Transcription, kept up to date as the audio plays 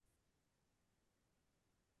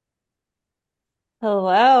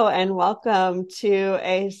Hello and welcome to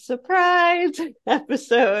a surprise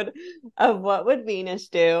episode of What Would Venus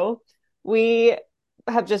Do? We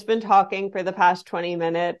have just been talking for the past 20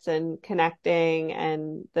 minutes and connecting,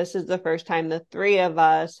 and this is the first time the three of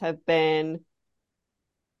us have been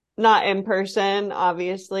not in person.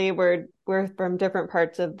 Obviously, we're from different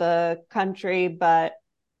parts of the country, but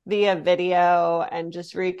via video and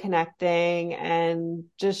just reconnecting and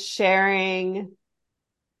just sharing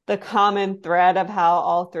the common thread of how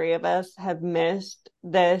all three of us have missed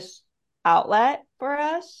this outlet for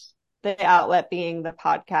us, the outlet being the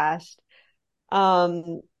podcast.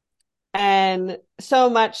 Um, and so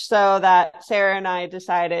much so that Sarah and I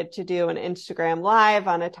decided to do an Instagram live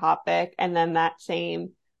on a topic. And then that same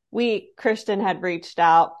week, Kristen had reached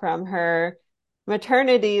out from her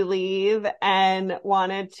maternity leave and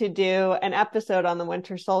wanted to do an episode on the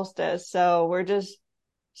winter solstice. So we're just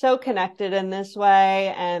so connected in this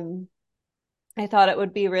way. And I thought it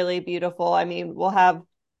would be really beautiful. I mean, we'll have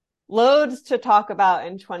loads to talk about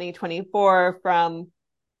in 2024 from,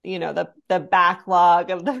 the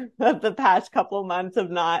backlog of the past couple months of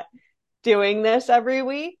not doing this every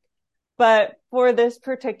week. But for this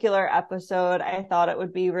particular episode, I thought it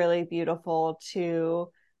would be really beautiful to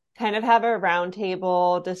kind of have a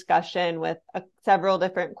roundtable discussion with several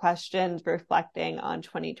different questions reflecting on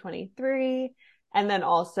 2023, and then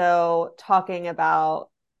also talking about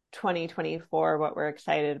 2024, what we're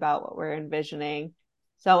excited about, what we're envisioning,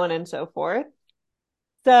 so on and so forth.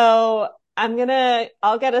 So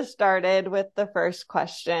I'll get us started with the first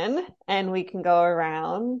question and we can go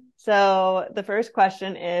around. So the first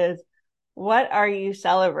question is, what are you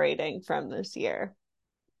celebrating from this year?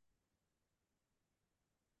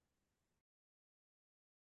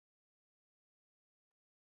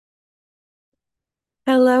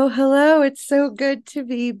 Hello, hello. It's so good to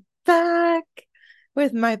be back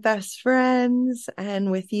with my best friends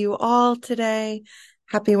and with you all today.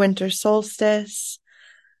 Happy winter solstice.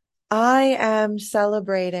 I am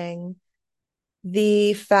celebrating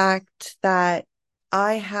the fact that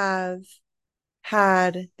I have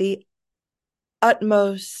had the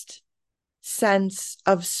utmost sense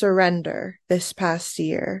of surrender this past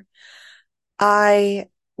year. I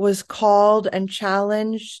was called and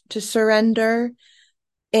challenged to surrender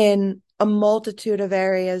in a multitude of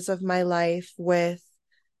areas of my life, with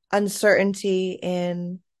uncertainty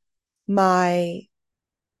in my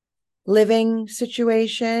living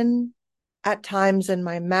situation, at times in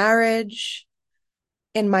my marriage,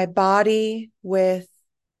 in my body, with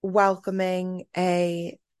welcoming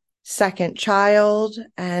a second child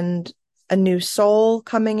and a new soul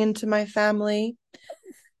coming into my family,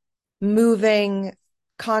 moving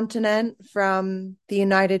continent from the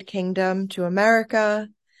United Kingdom to America,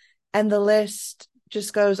 and the list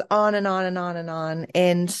just goes on and on and on and on.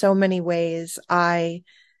 In so many ways, I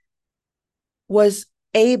was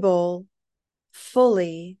able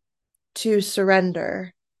fully to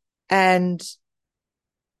surrender and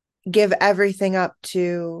give everything up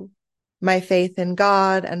to my faith in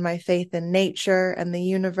God and my faith in nature and the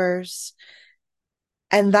universe.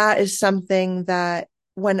 And that is something that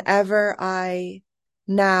whenever I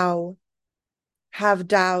now have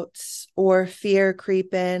doubts or fear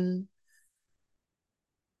creep in,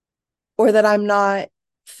 or that I'm not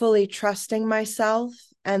fully trusting myself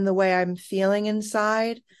and the way I'm feeling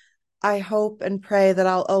inside, I hope and pray that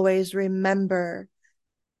I'll always remember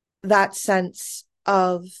that sense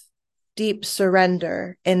of deep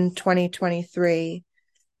surrender in 2023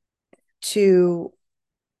 to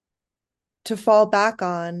fall back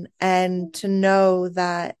on, and to know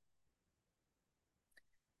that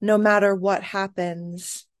no matter what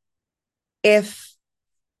happens, if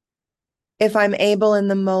I'm able in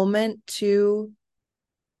the moment to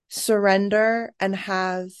surrender and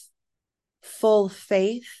have full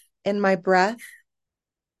faith in my breath,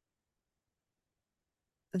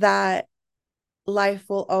 that life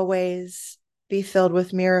will always be filled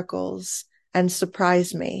with miracles and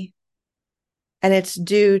surprise me. And it's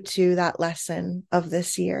due to that lesson of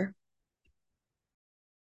this year.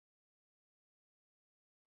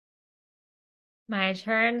 My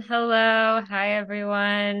turn. Hello. Hi,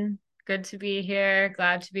 everyone. Good to be here.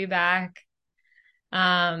 Glad to be back.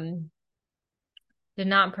 Um, did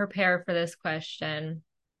not prepare for this question.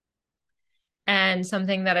 And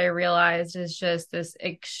something that I realized is just this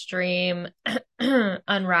extreme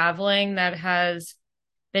unraveling that has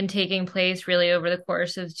been taking place really over the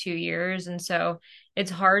course of 2 years. And so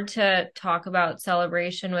it's hard to talk about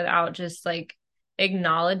celebration without just like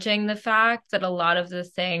acknowledging the fact that a lot of the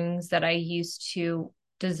things that I used to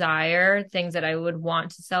desire, things that I would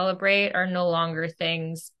want to celebrate, are no longer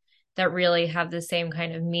things that really have the same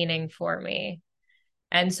kind of meaning for me.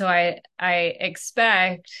 And so I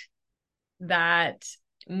expect that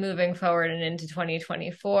moving forward and into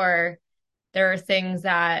 2024, there are things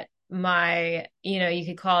that my, you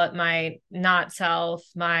could call it my not self,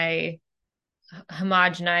 my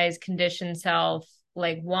homogenized conditioned self,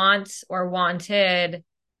 like wants or wanted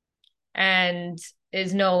and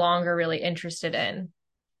is no longer really interested in,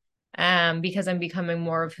 because I'm becoming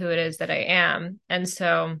more of who it is that I am. And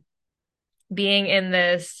so being in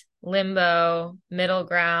this limbo middle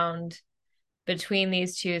ground between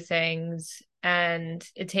these two things, and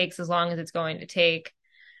it takes as long as it's going to take,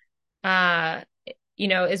 uh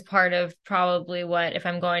is part of probably what, if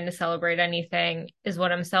I'm going to celebrate anything, is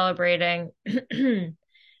what I'm celebrating.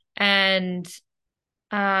 And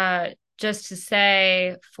uh just to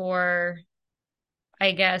say, for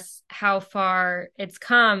I guess how far it's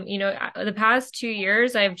come, the past 2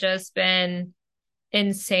 years I've just been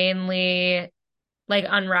insanely like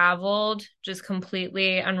unraveled, just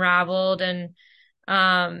completely unraveled, and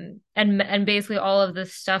basically all of the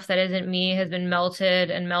stuff that isn't me has been melted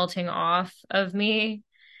and melting off of me,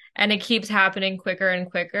 and it keeps happening quicker and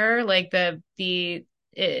quicker, like the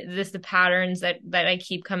patterns that I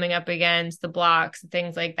keep coming up against, the blocks,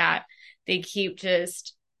 things like that, they keep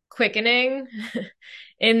just quickening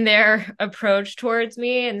in their approach towards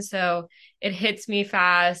me, and so it hits me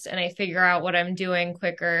fast and I figure out what I'm doing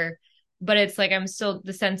quicker, but it's like I'm still,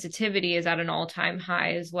 the sensitivity is at an all-time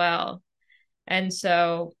high as well. And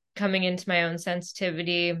so coming into my own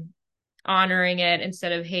sensitivity, honoring it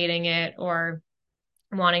instead of hating it or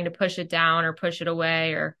wanting to push it down or push it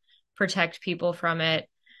away or protect people from it,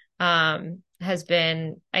 has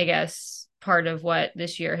been, I guess, part of what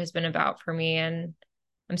this year has been about for me. And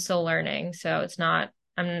I'm still learning. So it's not,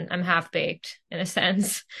 I'm half baked in a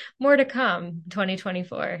sense. More to come,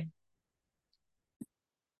 2024.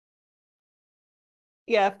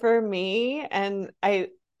 Yeah, for me, and I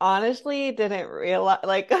honestly didn't realize,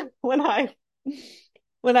 like when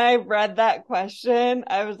I read that question,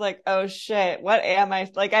 I was like, oh shit, what am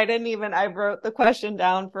I? Like I didn't even, I wrote the question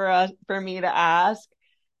down for me to ask.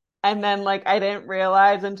 And then like I didn't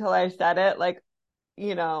realize until I said it, like,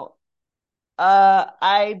 you know,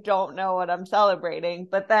 I don't know what I'm celebrating.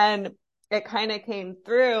 But then it kind of came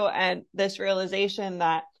through, and this realization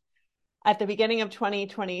that at the beginning of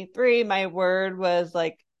 2023, my word was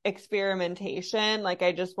like experimentation. Like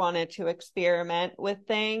I just wanted to experiment with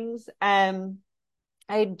things. And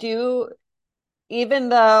I do, even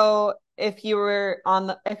though if you're on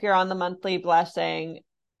the monthly blessing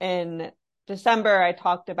in December, I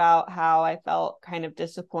talked about how I felt kind of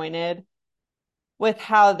disappointed with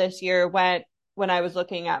how this year went when I was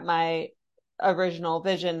looking at my original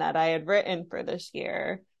vision that I had written for this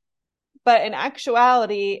year. But in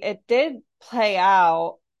actuality, it did play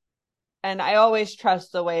out. And I always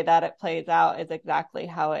trust the way that it plays out is exactly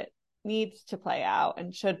how it needs to play out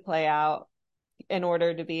and should play out in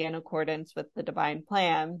order to be in accordance with the divine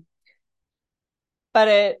plan.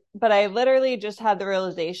 But I literally just had the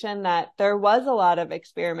realization that there was a lot of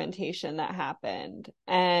experimentation that happened.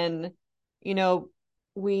 And, you know,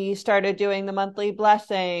 we started doing the monthly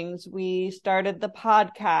blessings. We started the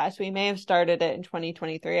podcast. We may have started it in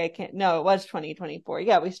 2023. I can't, no, it was 2024.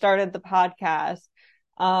 Yeah, we started the podcast.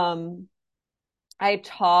 Um, I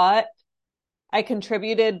taught, I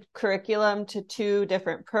contributed curriculum to 2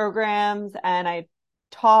 different programs, and I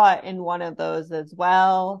taught in one of those as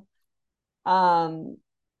well. Um,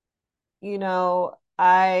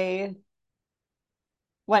 I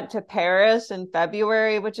went to Paris in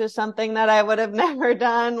February, which is something that I would have never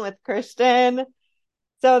done with Kristen.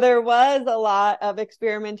 So there was a lot of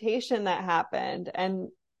experimentation that happened. And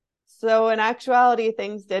so in actuality,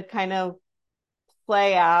 things did kind of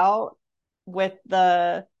play out with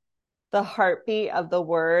the heartbeat of the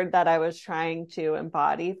word that I was trying to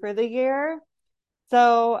embody for the year.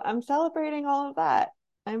 So I'm celebrating all of that.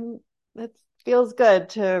 It feels good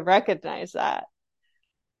to recognize that.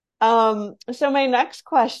 So my next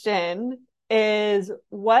question is,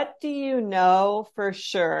 what do you know for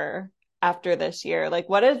sure after this year? Like,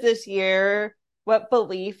 what is this year? What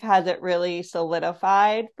belief has it really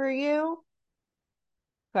solidified for you?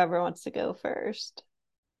 Whoever wants to go first.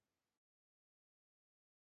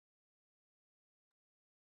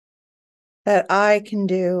 That I can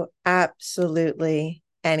do absolutely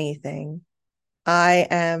anything. I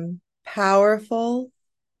am powerful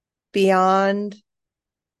beyond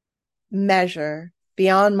measure,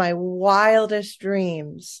 beyond my wildest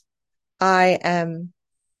dreams. I am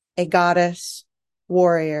a goddess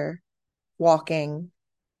warrior walking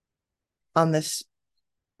on this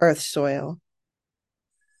earth soil.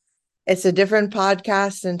 It's a different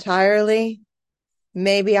podcast entirely,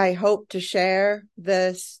 maybe I hope to share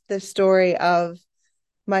this story of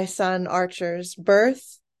my son Archer's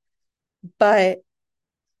birth, but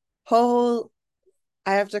whole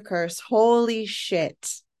I have to curse. Holy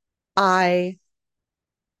shit. I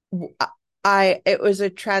it was a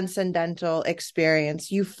transcendental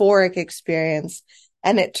experience, euphoric experience,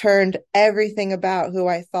 and it turned everything about who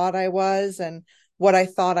I thought I was and what I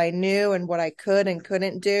thought I knew and what I could and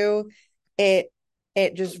couldn't do. It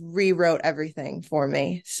it just rewrote everything for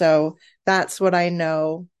me. So that's what I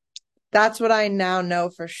know. That's what I now know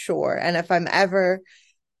for sure. And if I'm ever,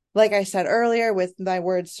 like I said earlier with my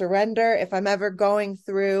word surrender, if I'm ever going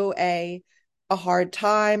through a hard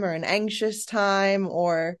time or an anxious time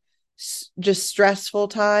or just stressful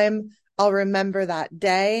time, I'll remember that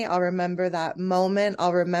day, I'll remember that moment,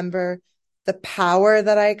 I'll remember the power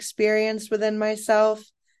that I experienced within myself,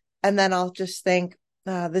 and then I'll just think,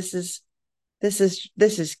 this is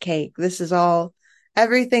cake. This is all,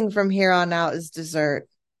 everything from here on out is dessert.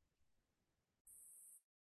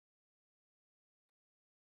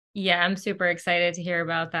 Yeah, I'm super excited to hear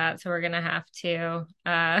about that. So we're gonna have to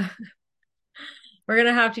we're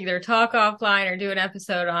gonna have to either talk offline or do an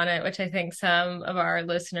episode on it, which I think some of our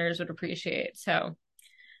listeners would appreciate. So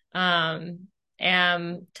um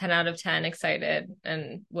am 10 out of 10 excited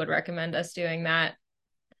and would recommend us doing that.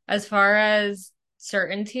 As far as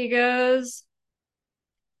certainty goes,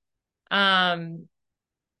 um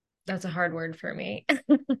that's a hard word for me.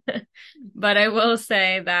 But I will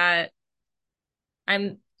say that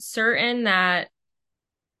I'm certain that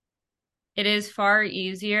it is far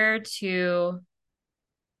easier to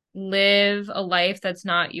live a life that's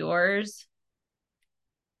not yours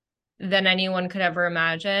than anyone could ever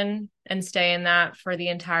imagine and stay in that for the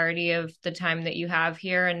entirety of the time that you have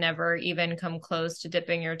here and never even come close to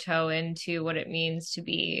dipping your toe into what it means to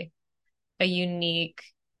be a unique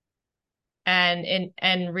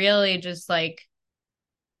and really just like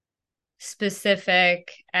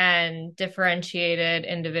specific and differentiated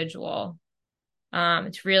individual.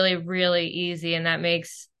 It's really, really easy, and that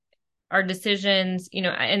makes our decisions,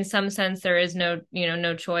 in some sense, there is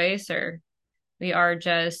no choice, or we are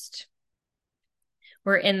just,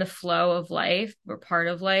 we're in the flow of life. We're part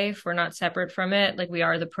of life. We're not separate from it. Like we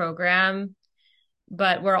are the program,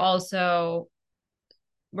 but we're also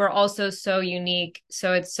so unique.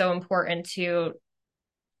 So it's so important to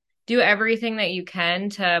do everything that you can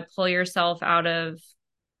to pull yourself out of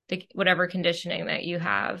whatever conditioning that you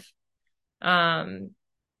have. Um,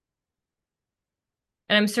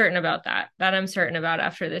 and I'm certain about that. That I'm certain about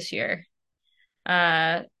after this year.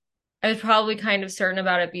 Uh, I was probably kind of certain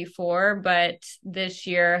about it before, but this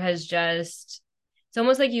year has just, it's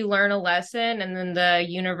almost like you learn a lesson and then the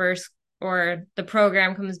universe or the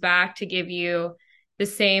program comes back to give you the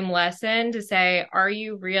same lesson to say, are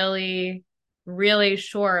you really, really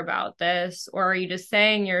sure about this? Or are you just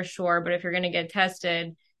saying you're sure, but if you're going to get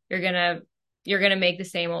tested, you're going to, you're going to make the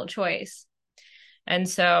same old choice. And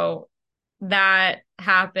so that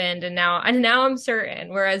happened and now I'm certain,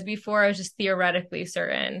 whereas before I was just theoretically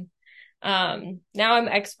certain. Now I'm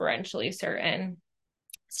experientially certain.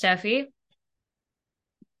 Steffi?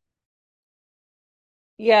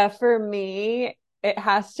 Yeah, for me, it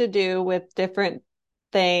has to do with different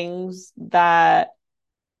things that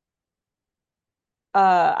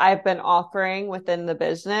I've been offering within the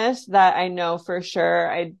business that I know for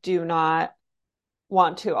sure I do not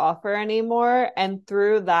want to offer anymore. And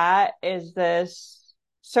through that is this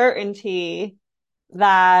certainty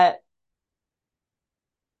that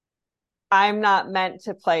I'm not meant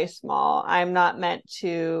to play small. I'm not meant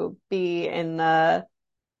to be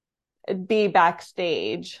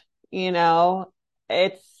backstage, you know.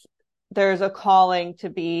 It's there's a calling to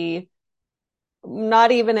be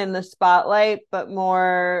not even in the spotlight, but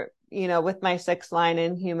more, with my sixth line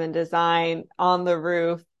in human design on the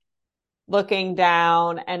roof, looking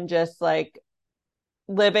down and just like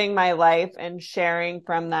living my life and sharing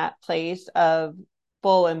from that place of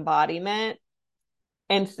full embodiment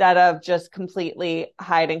instead of just completely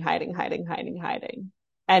hiding,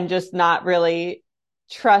 and just not really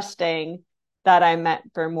trusting that I'm meant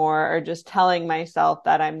for more, or just telling myself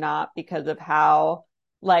that I'm not because of how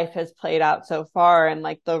life has played out so far and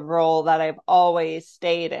like the role that I've always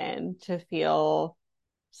stayed in to feel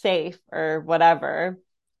safe or whatever.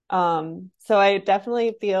 So I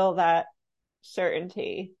definitely feel that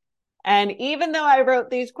certainty. And even though I wrote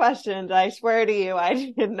these questions, I swear to you,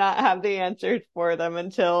 I did not have the answers for them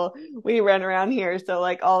until we ran around here. So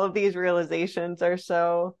like all of these realizations are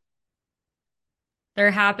so,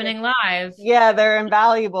 They're happening live. yeah, they're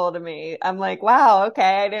invaluable to me. I'm like, wow,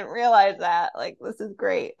 okay, I didn't realize that. Like, this is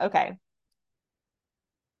great. Okay.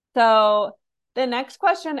 So The next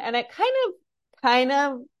question, and it kind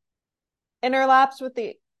of interlaps with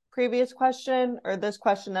the previous question or this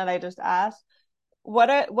question that I just asked.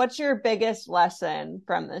 What's your biggest lesson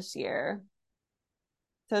from this year?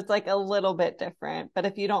 So it's like a little bit different, but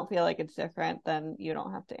if you don't feel like it's different, then you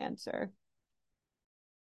don't have to answer.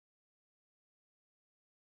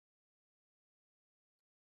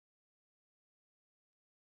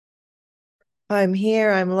 I'm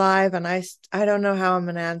here, I'm live, and I don't know how I'm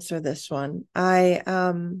going to answer this one. I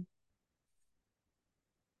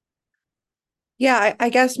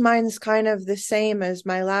guess mine's kind of the same as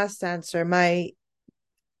my last answer. My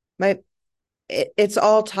it's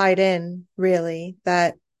all tied in, really,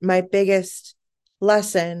 that my biggest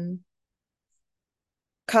lesson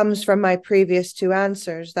comes from my previous two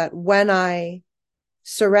answers, that when I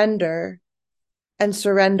surrender and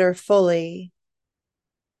surrender fully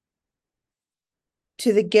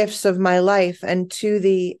to the gifts of my life and to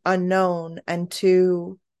the unknown and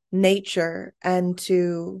to nature and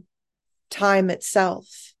to time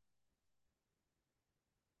itself,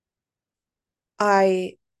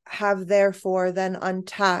 I have therefore then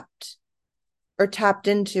untapped or tapped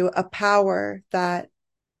into a power that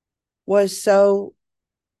was so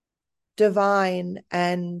divine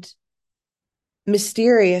and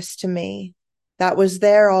mysterious to me, that was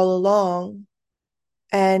there all along.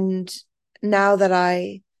 And now that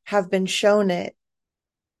I have been shown it,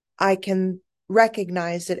 I can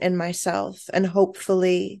recognize it in myself and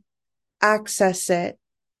hopefully access it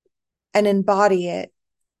and embody it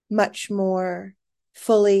much more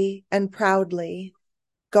fully and proudly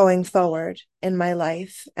going forward in my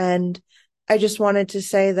life. And I just wanted to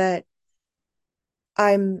say that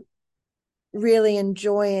I'm really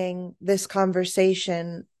enjoying this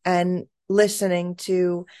conversation and listening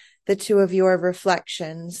to the two of your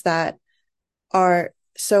reflections that are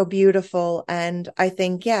so beautiful, and I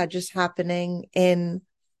think, yeah, just happening in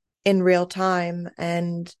real time.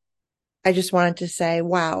 And I just wanted to say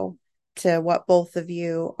wow to what both of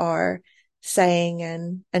you are saying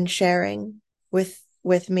and sharing with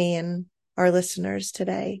me and our listeners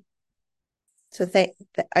today. So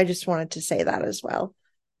I just wanted to say that as well.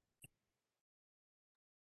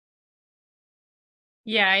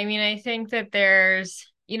 Yeah, I mean, I think that there's,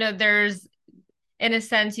 in a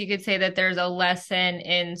sense, you could say that there's a lesson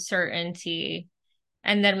in certainty.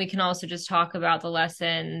 And then we can also just talk about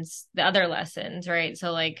the other lessons, right?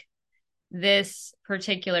 So, like, this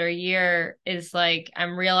particular year is like,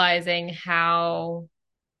 I'm realizing how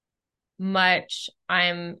much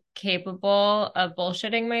I'm capable of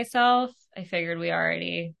bullshitting myself. I figured we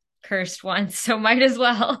already cursed once, so might as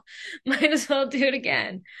well do it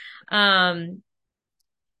again. Um,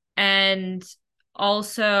 and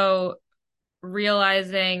also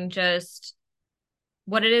realizing just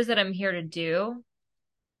what it is that I'm here to do.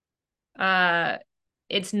 Uh,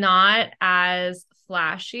 it's not as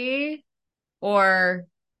flashy, or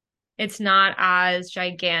it's not as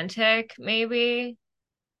gigantic, maybe,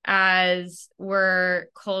 as we're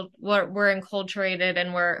enculturated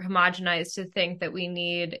and we're homogenized to think that we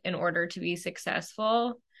need in order to be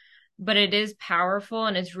successful. But it is powerful,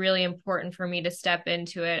 and it's really important for me to step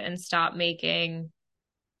into it and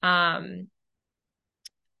um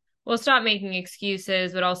stop making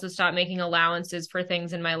excuses, but also stop making allowances for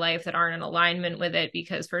things in my life that aren't in alignment with it,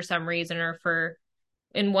 because for some reason, or for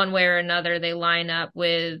in one way or another, they line up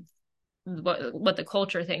with what the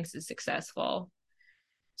culture thinks is successful.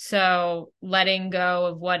 So letting go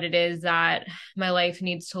of what it is that my life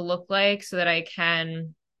needs to look like so that I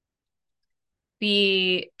can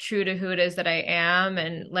be true to who it is that I am,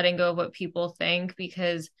 and letting go of what people think,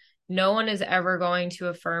 because no one is ever going to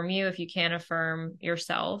affirm you if you can't affirm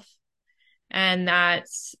yourself. And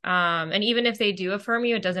and even if they do affirm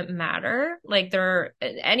you, it doesn't matter. Like,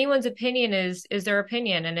 anyone's opinion is their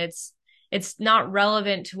opinion, and it's not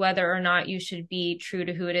relevant to whether or not you should be true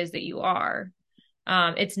to who it is that you are.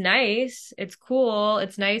 It's nice, it's cool,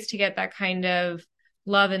 it's nice to get that kind of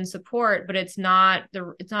love and support, but it's not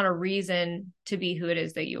a reason to be who it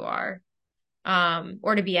is that you are.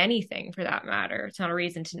 Or to be anything for that matter. It's not a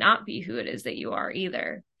reason to not be who it is that you are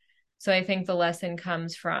either. So I think the lesson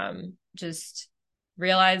comes from just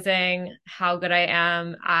realizing how good I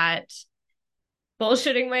am at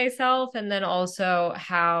bullshitting myself, and then also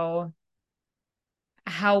how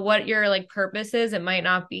what your like purpose is. It might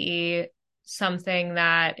not be something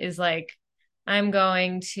that is like, I'm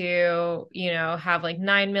going to, have like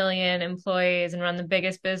 9 million employees and run the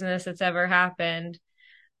biggest business that's ever happened,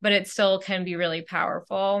 but it still can be really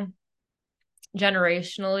powerful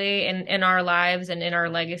generationally in our lives and in our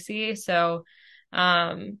legacy. So,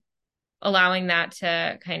 allowing that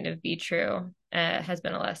to kind of be true has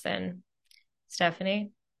been a lesson.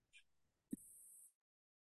 Stephanie?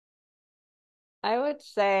 I would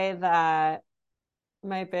say that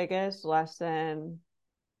my biggest lesson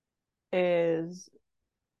is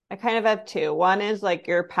I kind of have two. One is like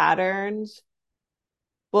your patterns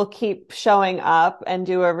will keep showing up and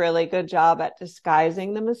do a really good job at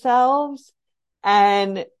disguising themselves.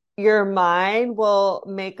 And your mind will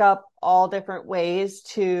make up all different ways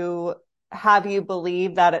to have you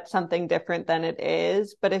believe that it's something different than it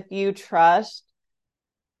is. But if you trust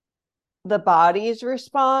the body's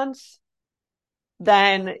response,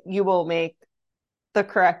 then you will make the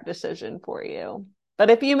correct decision for you. But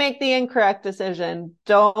if you make the incorrect decision,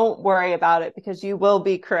 don't worry about it because you will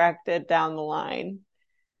be corrected down the line.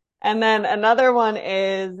 And then another one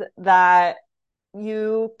is that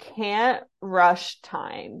you can't rush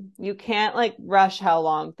time. You can't like rush how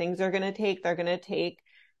long things are going to take. They're going to take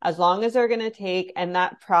as long as they're going to take. And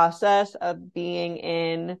that process of being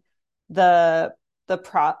in the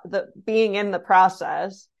being in the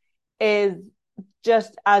process is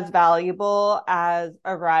just as valuable as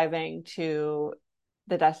arriving to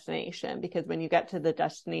the destination, because when you get to the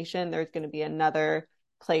destination, there's going to be another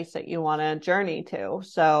place that you want to journey to.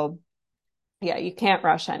 So yeah, you can't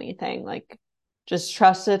rush anything. Like just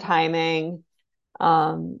trust the timing.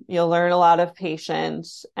 You'll learn a lot of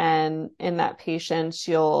patience, and in that patience,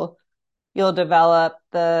 you'll develop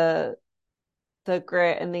the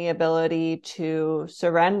grit and the ability to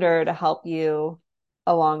surrender to help you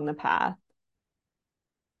along the path.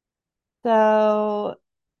 So,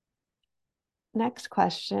 next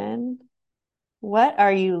question. What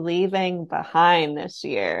are you leaving behind this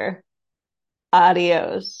year?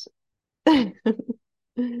 Adios.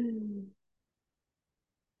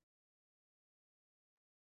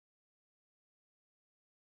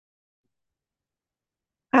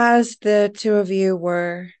 As the two of you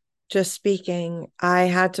were just speaking, I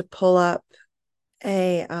had to pull up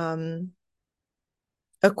a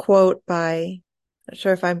quote by, not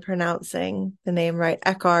sure if I'm pronouncing the name right,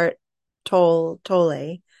 Eckhart Tolle.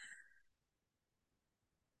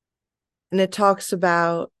 And it talks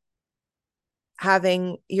about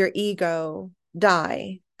having your ego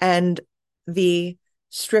die and the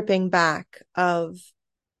stripping back of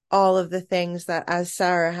all of the things that, as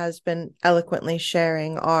Sarah has been eloquently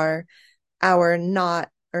sharing, are our not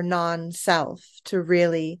or non-self to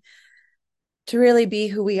really be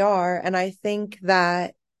who we are. And I think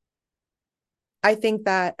that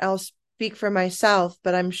I'll speak for myself,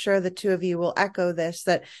 but I'm sure the two of you will echo this,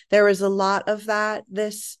 that there was a lot of that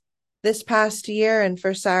this past year, and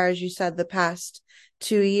for Sarah, as you said, the past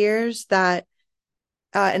 2 years, that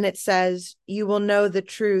and it says, you will know the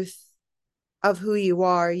truth of who you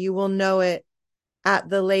are. You will know it at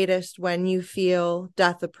the latest when you feel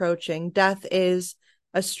death approaching. Death is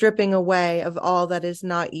a stripping away of all that is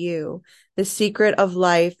not you. The secret of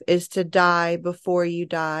life is to die before you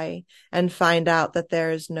die and find out that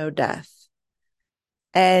there is no death.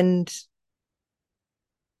 And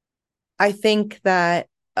I think that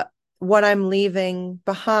what I'm leaving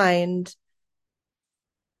behind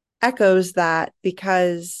echoes that,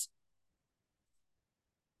 because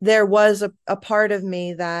there was a part of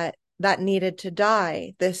me that needed to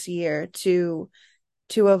die this year to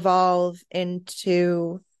evolve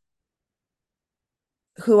into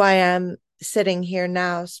who I am sitting here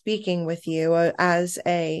now speaking with you, as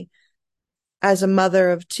a mother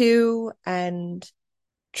of two and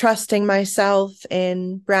trusting myself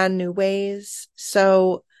in brand new ways.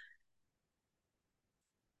 So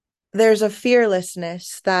there's a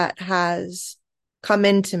fearlessness that has come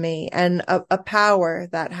into me, and a power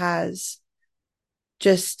that has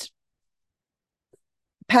just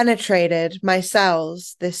penetrated my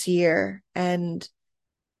cells this year. And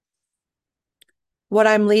what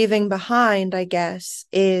I'm leaving behind, I guess,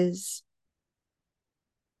 is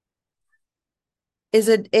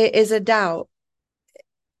a doubt,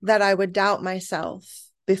 that I would doubt myself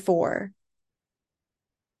before,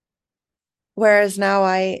 whereas now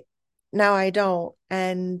I don't.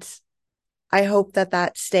 And I hope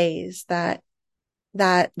that stays, that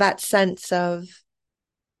sense of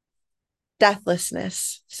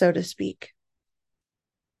deathlessness, so to speak.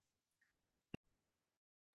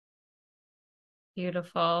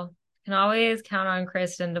 Beautiful. Can always count on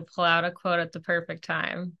Kristen to pull out a quote at the perfect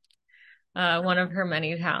time. One of her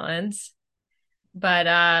many talents.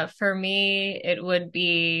 But for me, it would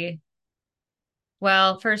be,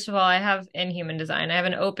 well, first of all, I have in human design, I have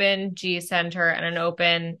an open G center and an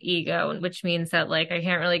open ego, which means that like I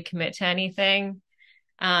can't really commit to anything.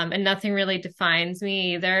 And nothing really defines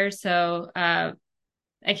me either. So I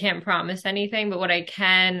can't promise anything, but what I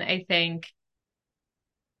can, I think,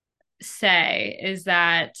 say is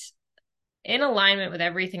that in alignment with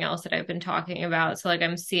everything else that I've been talking about. So like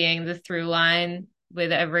I'm seeing the through line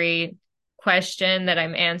with every question that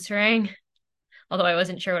I'm answering, although I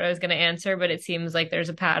wasn't sure what I was going to answer, but it seems like there's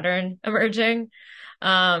a pattern emerging.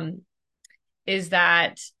 Um, is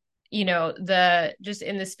that, the just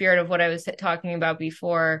in the spirit of what I was talking about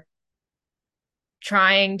before,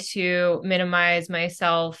 trying to minimize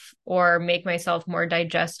myself or make myself more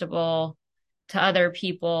digestible to other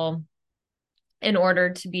people in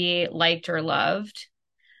order to be liked or loved.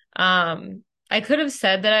 I could have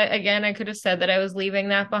said that I could have said that I was leaving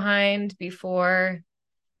that behind before,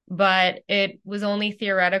 but it was only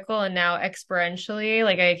theoretical, and now experientially,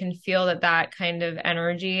 like I can feel that that kind of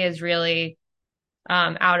energy is really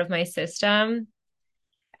out of my system.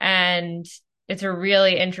 And it's a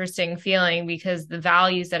really interesting feeling because the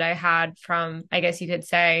values that I had from, I guess you could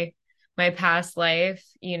say, my past life,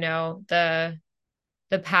 the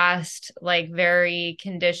past like very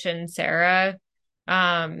conditioned Sarah,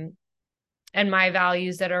 um, and my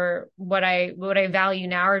values that are what I value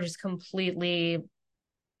now are just completely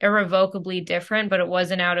irrevocably different, but it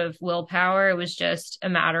wasn't out of willpower. It was just a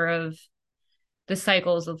matter of the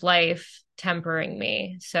cycles of life tempering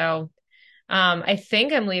me. So I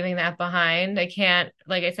think I'm leaving that behind. I can't,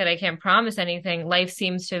 like I said, I can't promise anything. Life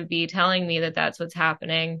seems to be telling me that that's what's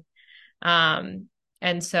happening. Um,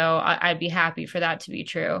 and so I'd be happy for that to be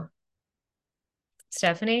true.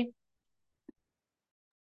 Stephanie?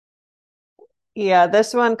 Yeah,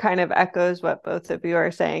 this one kind of echoes what both of you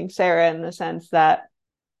are saying, Sarah, in the sense that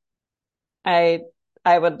I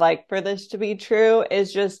I would like for this to be true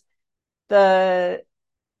is just the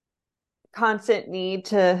constant need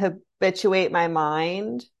to habituate my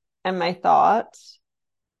mind and my thoughts.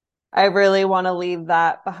 I really want to leave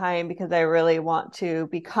that behind because I really want to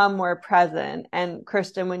become more present. And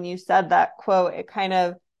Kristen, when you said that quote, it kind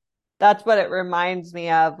of that's what it reminds me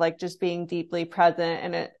of, like just being deeply present.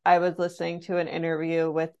 And I was listening to an interview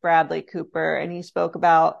with Bradley Cooper, and he spoke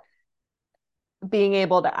about being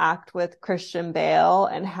able to act with Christian Bale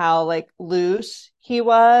and how like loose he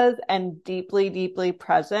was and deeply, deeply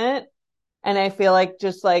present. And I feel like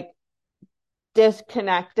just like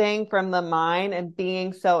disconnecting from the mind and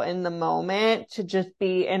being so in the moment to just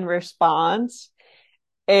be in response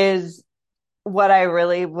is what I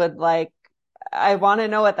really would like. I want to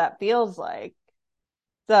know what that feels like.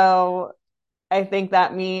 So I think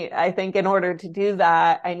in order to do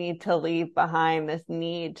that, I need to leave behind this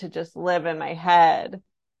need to just live in my head.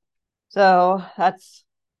 So that's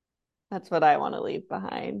what I want to leave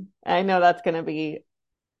behind. I know that's going to be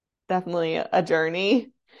definitely a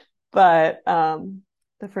journey, but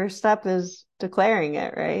the first step is declaring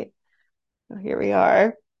it, right? So here we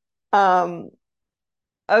are. Um,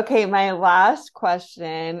 okay, my last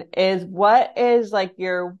question is what is like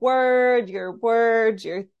your words,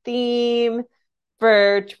 your theme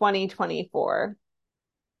for 2024?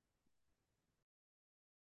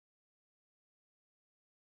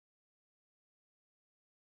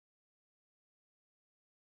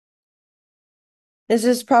 This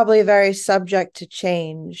is probably very subject to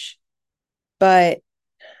change, but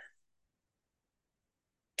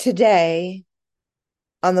today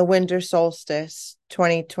on the winter solstice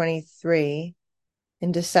 2023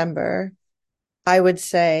 in December, I would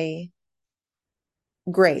say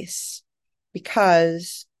grace,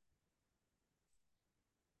 because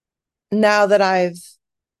now that I've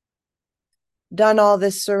done all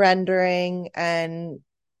this surrendering and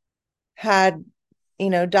had,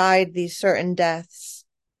 died these certain deaths,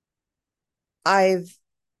 I've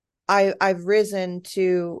I've risen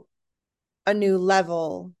to a new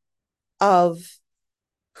level of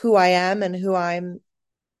who I am and who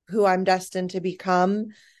I'm destined to become.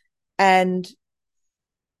 And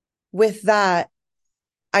with that,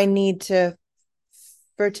 I need to,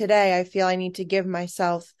 for today, I feel I need to give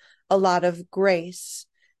myself a lot of grace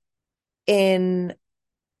in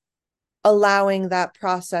allowing that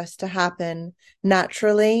process to happen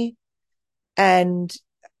naturally and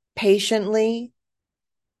patiently,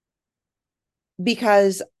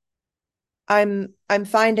 because I'm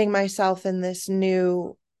finding myself in this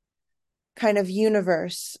new kind of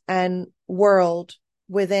universe and world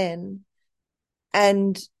within,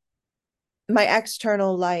 and my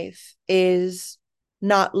external life is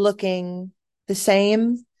not looking the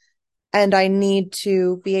same, and I need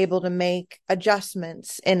to be able to make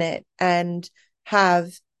adjustments in it and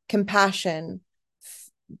have compassion.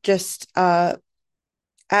 Just as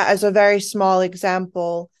a very small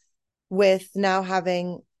example, with now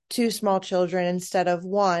having two small children instead of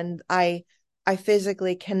one, I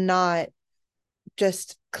physically cannot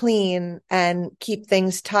just clean and keep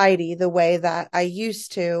things tidy the way that I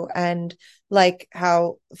used to. And like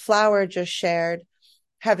how Flower just shared,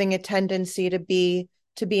 having a tendency to be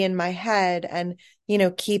in my head and,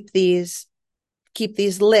 keep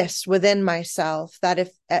these lists within myself, that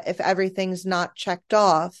if everything's not checked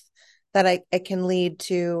off, that it can lead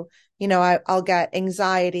to, I'll get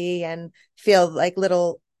anxiety and feel like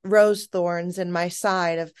little rose thorns in my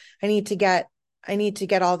side of I need to get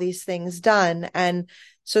all these things done. And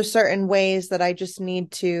so certain ways that I just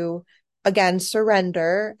need to, again,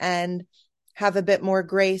 surrender and have a bit more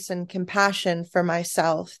grace and compassion for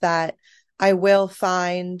myself, that I will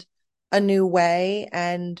find a new way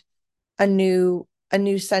and a new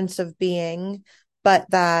sense of being, but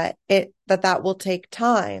that will take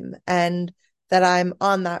time, and that I'm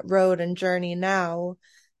on that road and journey now,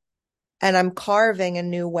 and I'm carving a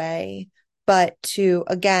new way, but to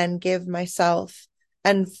again give myself,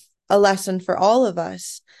 and a lesson for all of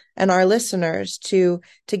us and our listeners, to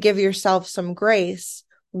give yourself some grace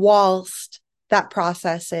whilst that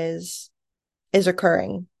process is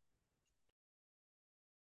occurring.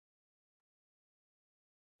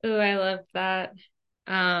 Ooh, I love that.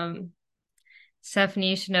 Um, Stephanie,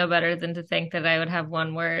 you should know better than to think that I would have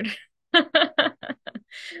one word.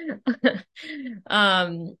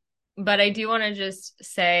 Um, but I do want to just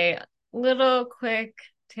say a little quick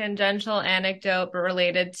tangential anecdote, but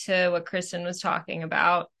related to what Kristen was talking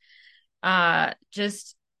about.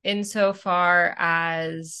 Just insofar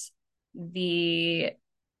as the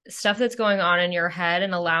stuff that's going on in your head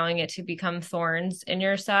and allowing it to become thorns in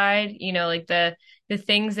your side, like the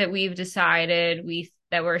things that we've decided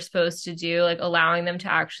that we're supposed to do, like allowing them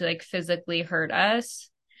to actually like physically hurt us.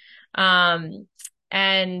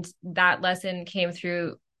 And that lesson came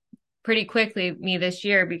through pretty quickly me this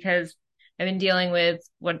year, because I've been dealing with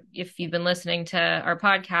what, if you've been listening to our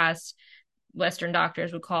podcast, Western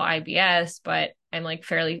doctors would call IBS, but I'm like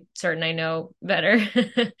fairly certain I know better.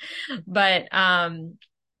 But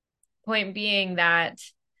point being that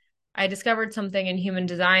I discovered something in human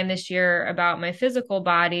design this year about my physical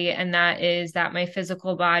body, and that is that my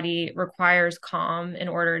physical body requires calm in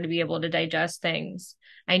order to be able to digest things.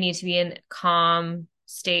 I need to be in calm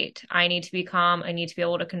state. I need to be calm. I need to be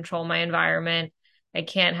able to control my environment. I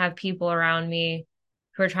can't have people around me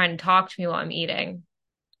who are trying to talk to me while I'm eating.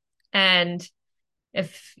 And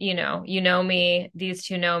if you know me, these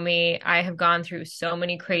two know me, I have gone through so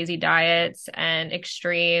many crazy diets and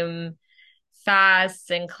extreme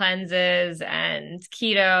fasts and cleanses and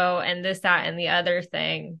keto and this, that, and the other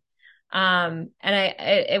thing. And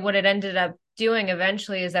what it ended up doing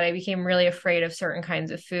eventually is that I became really afraid of certain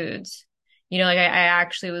kinds of foods. Like I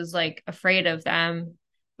actually was like afraid of them.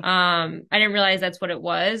 I didn't realize that's what it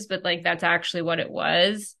was, but like that's actually what it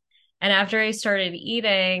was. And after I started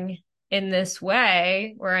eating in this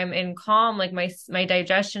way where I'm in calm, like my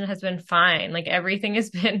digestion has been fine. Like everything has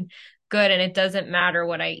been good, and it doesn't matter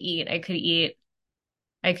what I eat. I could eat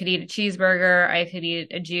a cheeseburger, I could eat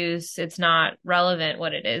a juice. It's not relevant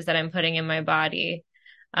what it is that I'm putting in my body.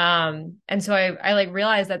 And so I like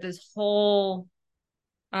realized that this whole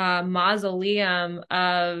mausoleum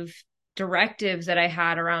of directives that I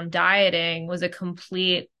had around dieting was a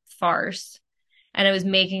complete farce. And it was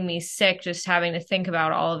making me sick just having to think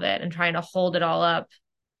about all of it and trying to hold it all up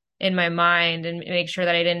in my mind and make sure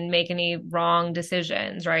that I didn't make any wrong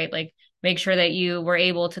decisions, right? Like make sure that you were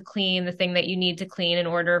able to clean the thing that you need to clean in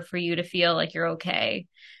order for you to feel like you're okay.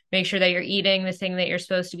 Make sure that you're eating the thing that you're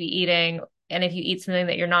supposed to be eating. And if you eat something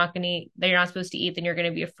that you're not going to eat, that you're not supposed to eat, then you're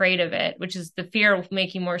going to be afraid of it, which is the fear will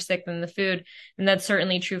make you more sick than the food. And that's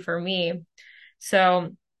certainly true for me.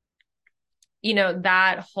 So,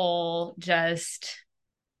 that whole just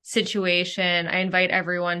situation, I invite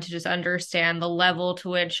everyone to just understand the level to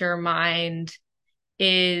which your mind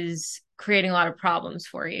is creating a lot of problems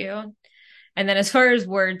for you. And then as far as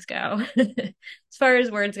words go,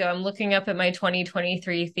 I'm looking up at my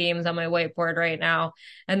 2023 themes on my whiteboard right now.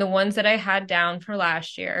 And the ones that I had down for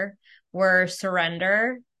last year were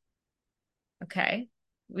surrender. Okay.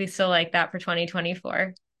 We still like that for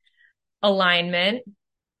 2024. Alignment.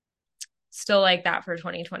 Still like that for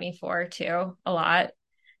 2024 too, a lot,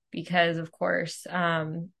 because of course,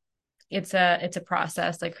 it's a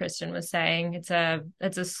process, like Kristen was saying. It's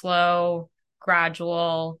a slow,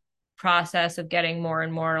 gradual process of getting more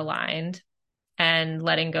and more aligned and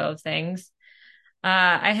letting go of things.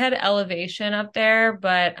 I had elevation up there,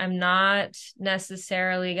 but I'm not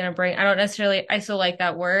necessarily going to I still like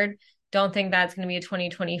that word. Don't think that's going to be a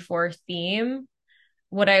 2024 theme.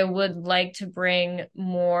 What I would like to bring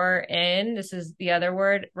more in, this is the other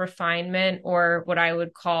word, refinement, or what I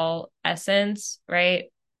would call essence,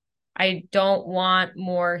 right? I don't want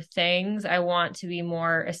more things. I want to be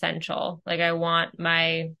more essential. Like I want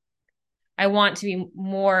to be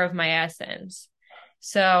more of my essence.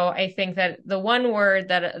 So I think that the one word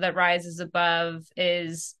that rises above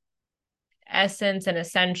is essence and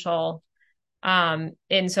essential,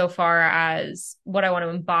 insofar as what I want to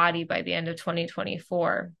embody by the end of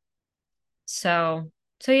 2024. So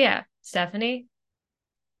yeah, Stephanie.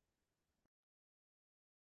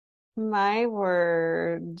 My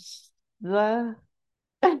words, the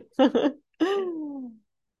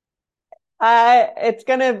it's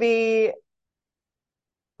gonna be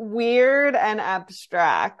weird and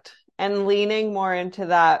abstract, and leaning more into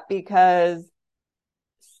that because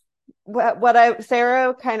what I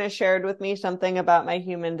Sarah kind of shared with me something about my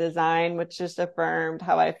human design, which just affirmed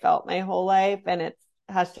how I felt my whole life, and it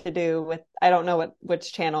has to do with, I don't know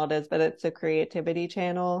which channel it is, but it's a creativity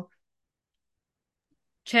channel.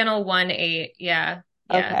 Channel 1-8. Yeah.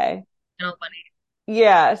 Yeah. Okay. Channel 1-8.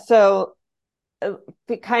 Yeah, so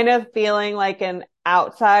kind of feeling like an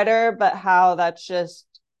outsider, but how that's just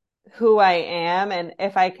who I am. And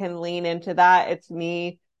if I can lean into that, it's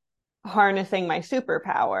me harnessing my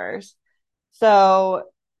superpowers. So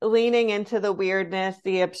leaning into the weirdness,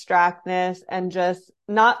 the abstractness, and just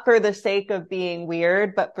not for the sake of being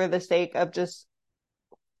weird, but for the sake of just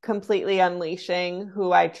completely unleashing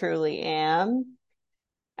who I truly am.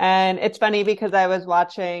 And it's funny because I was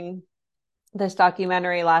watching this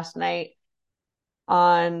documentary last night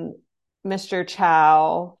on Mr.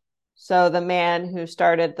 Chow. So the man who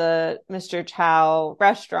started the Mr. Chow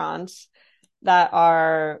restaurants that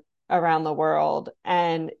are around the world.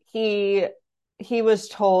 And he was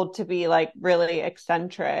told to be like really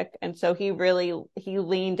eccentric. And so he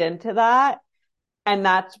leaned into that. And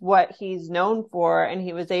that's what he's known for. And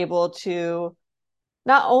he was able to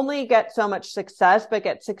not only get so much success, but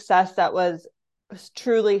get success that was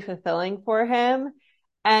truly fulfilling for him.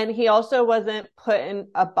 And he also wasn't put in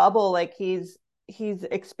a bubble. Like he's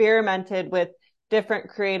experimented with different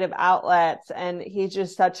creative outlets, and he's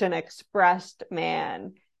just such an expressed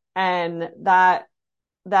man. And that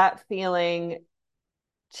feeling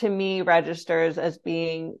to me registers as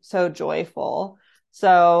being so joyful.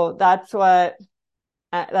 So that's going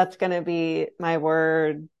to be my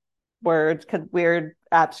words, cause weird,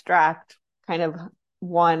 abstract, kind of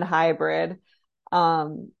one hybrid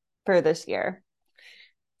for this year.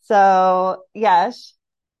 So yes.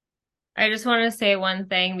 I just want to say one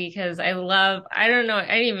thing because I don't know, I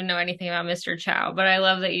didn't even know anything about Mr. Chow, but I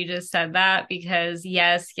love that you just said that because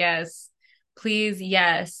yes, yes, please,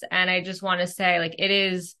 yes. And I just want to say, like, it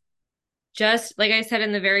is just like I said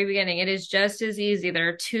in the very beginning, it is just as easy. There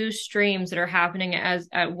are two streams that are happening as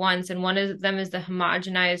at once, and one of them is the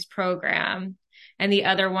homogenized program, and the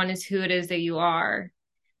other one is who it is that you are.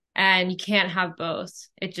 And you can't have both.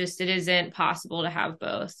 It isn't possible to have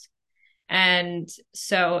both. And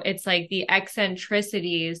so it's like the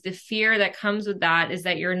eccentricities, the fear that comes with that is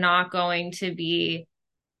that you're not going to be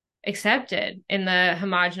accepted in the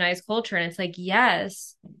homogenized culture. And it's like,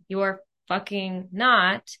 yes, you are fucking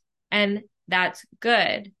not. And that's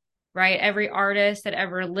good, right? Every artist that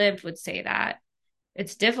ever lived would say that.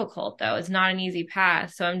 It's difficult though. It's not an easy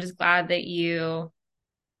path. So I'm just glad that you're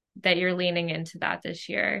leaning into that this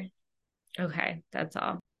year. Okay, that's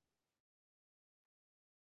all.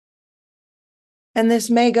 And this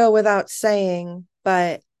may go without saying,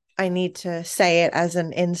 but I need to say it as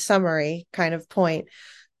an in summary kind of point.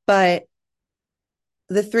 But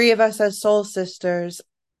the three of us as soul sisters,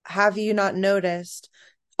 have you not noticed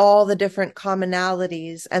all the different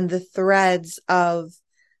commonalities and the threads of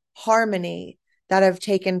harmony that have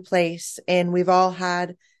taken place? And we've all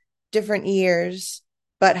had different years,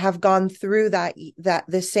 but have gone through that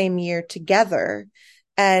the same year together.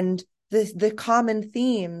 And the common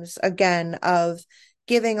themes again of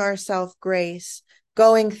giving ourselves grace,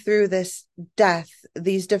 going through this death,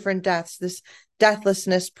 these different deaths, this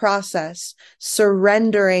deathlessness process,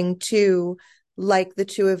 surrendering to, like the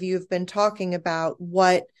two of you have been talking about,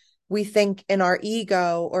 what we think in our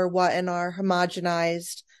ego or what in our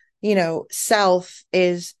homogenized, self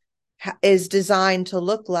is designed to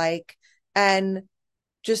look like, and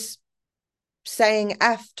just saying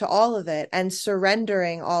F to all of it and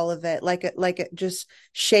surrendering all of it, like it just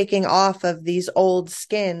shaking off of these old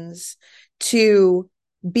skins to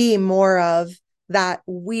be more of that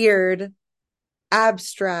weird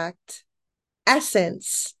abstract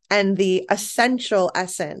essence and the essential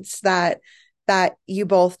essence that you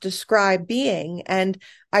both describe being. And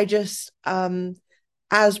I just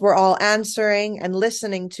as we're all answering and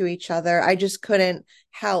listening to each other, I just couldn't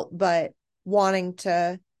help but wanting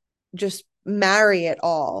to just marry it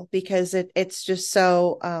all, because it's just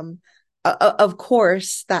so of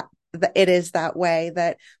course that it is that way,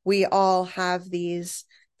 that we all have these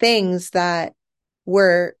things that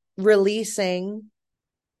we're releasing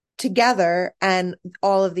together, and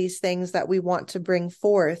all of these things that we want to bring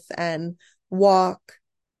forth and walk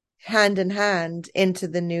hand in hand into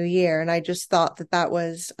the new year. And I just thought that that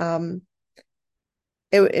was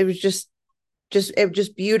it was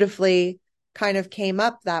just beautifully kind of came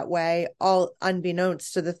up that way, all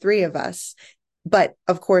unbeknownst to the three of us, but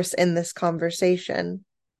of course in this conversation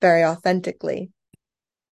very authentically.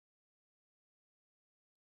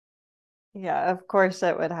 Yeah, of course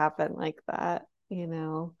it would happen like that,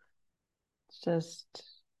 It's just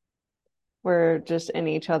we're just in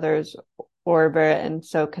each other's orbit and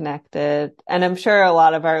so connected. And I'm sure a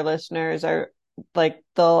lot of our listeners are like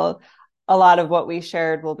a lot of what we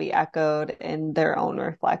shared will be echoed in their own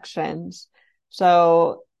reflections.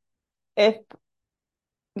 So if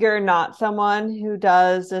you're not someone who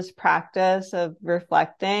does this practice of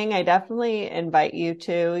reflecting, I definitely invite you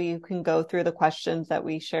to. You can go through the questions that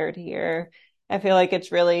we shared here. I feel like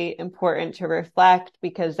it's really important to reflect,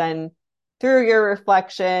 because then through your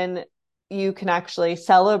reflection, you can actually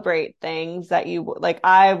celebrate things that you like.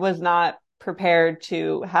 I was not prepared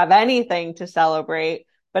to have anything to celebrate,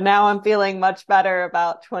 but now I'm feeling much better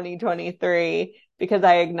about 2023 because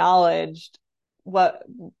I acknowledged what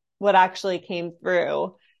actually came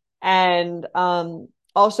through. And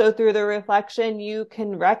also through the reflection, you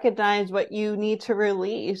can recognize what you need to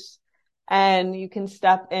release, and you can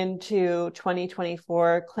step into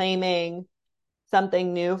 2024 claiming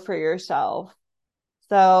something new for yourself.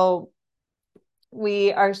 So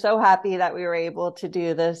we are so happy that we were able to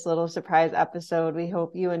do this little surprise episode. We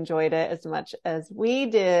hope you enjoyed it as much as we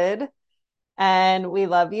did. And we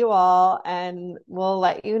love you all, and we'll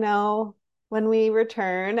let you know when we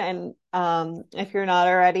return. And if you're not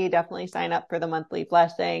already, definitely sign up for the monthly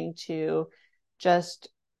blessing to just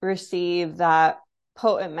receive that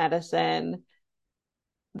potent medicine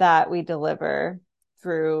that we deliver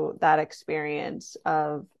through that experience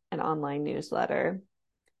of an online newsletter.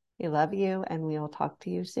 We love you, and we will talk to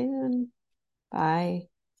you soon. Bye.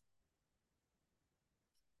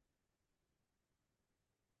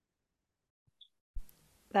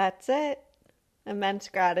 That's it. Immense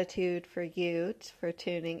gratitude for you for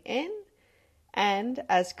tuning in. And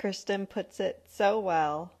as Kristen puts it so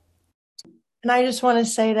well, And I just want to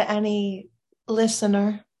say to any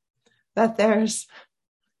listener that there's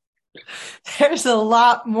a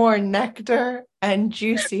lot more nectar and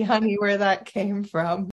juicy honey where that came from.